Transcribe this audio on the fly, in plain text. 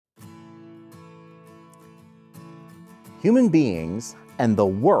Human beings and the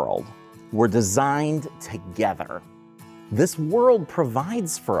world were designed together. This world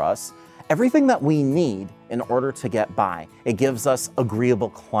provides for us everything that we need in order to get by. It gives us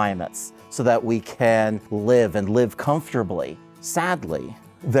agreeable climates so that we can live and live comfortably. Sadly,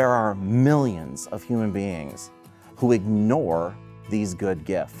 there are millions of human beings who ignore these good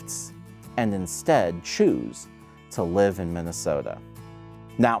gifts and instead choose to live in Minnesota.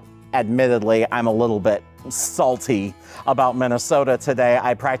 Now, admittedly, I'm a little bit salty about Minnesota today.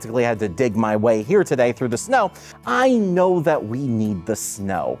 I practically had to dig my way here today through the snow. I know that we need the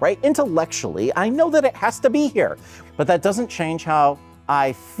snow, right? Intellectually, I know that it has to be here, but that doesn't change how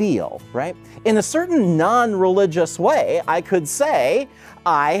I feel, right? In a certain non-religious way, I could say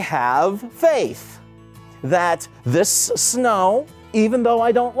I have faith that this snow, even though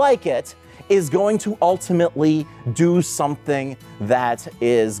I don't like it, is going to ultimately do something that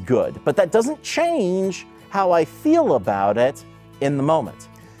is good. But that doesn't change how I feel about it in the moment.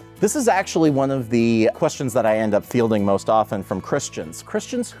 This is actually one of the questions that I end up fielding most often from Christians.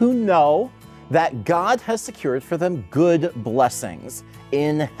 Christians who know that God has secured for them good blessings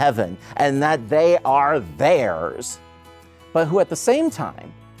in heaven and that they are theirs, but who at the same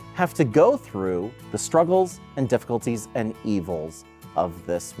time have to go through the struggles and difficulties and evils of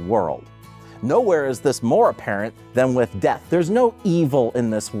this world. Nowhere is this more apparent than with death. There's no evil in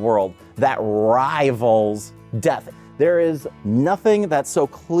this world that rivals death. There is nothing that so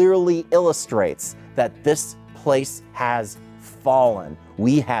clearly illustrates that this place has fallen.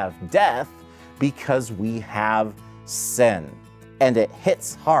 We have death because we have sin, and it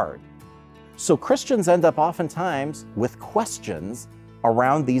hits hard. So Christians end up oftentimes with questions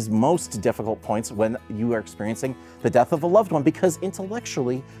around these most difficult points when you are experiencing the death of a loved one, because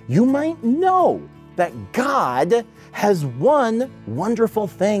intellectually you might know that God has won wonderful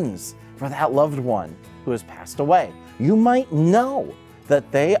things for that loved one who has passed away. You might know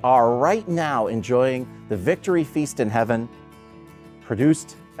that they are right now enjoying the victory feast in heaven,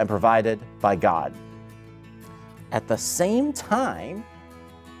 produced and provided by God. At the same time,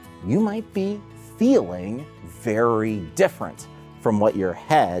 you might be feeling very different from what your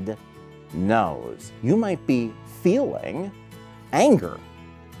head knows. You might be feeling anger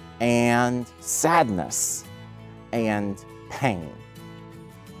and sadness and pain.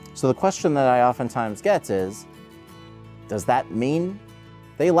 So the question that I oftentimes get is, does that mean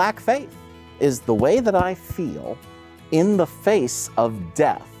they lack faith? Is the way that I feel in the face of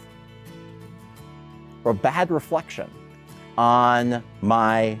death a bad reflection on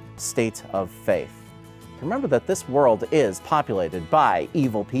my state of faith? Remember that this world is populated by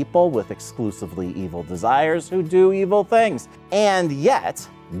evil people with exclusively evil desires who do evil things. And yet,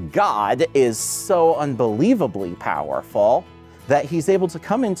 God is so unbelievably powerful that he's able to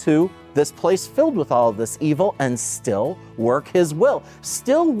come into this place filled with all of this evil and still work his will,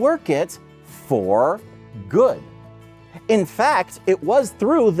 still work it for good. In fact, it was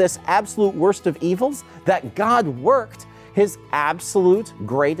through this absolute worst of evils that God worked his absolute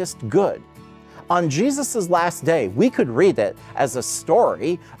greatest good. On Jesus' last day, we could read it as a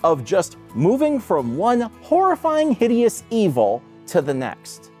story of just moving from one horrifying, hideous evil to the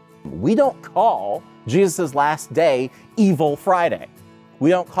next. We don't call Jesus' last day Evil Friday.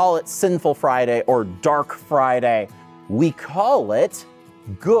 We don't call it Sinful Friday or Dark Friday. We call it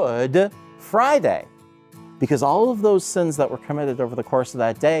Good Friday, because all of those sins that were committed over the course of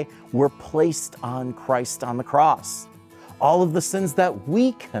that day were placed on Christ on the cross. All of the sins that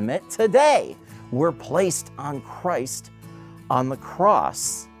we commit today were placed on Christ on the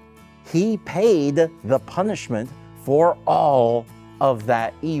cross. He paid the punishment for all of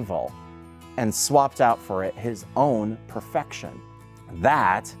that evil and swapped out for it his own perfection.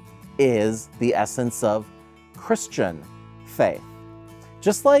 That is the essence of Christian faith.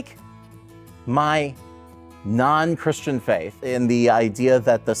 Just like my non-Christian faith in the idea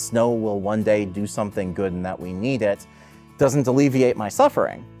that the snow will one day do something good and that we need it doesn't alleviate my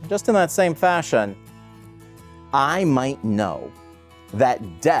suffering. Just in that same fashion, I might know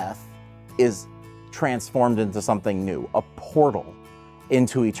that death is transformed into something new, a portal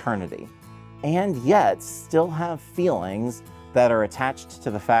into eternity, and yet still have feelings that are attached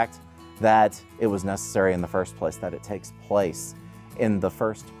to the fact that it was necessary in the first place, that it takes place in the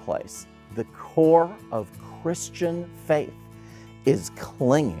first place. The core of Christian faith is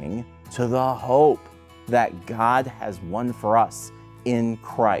clinging to the hope that God has won for us in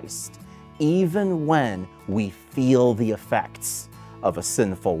Christ, even when we feel the effects of a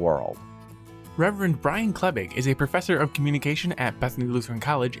sinful world. Reverend Brian Klebig is a professor of communication at Bethany Lutheran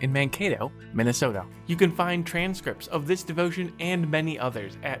College in Mankato, Minnesota. You can find transcripts of this devotion and many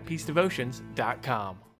others at peacedevotions.com.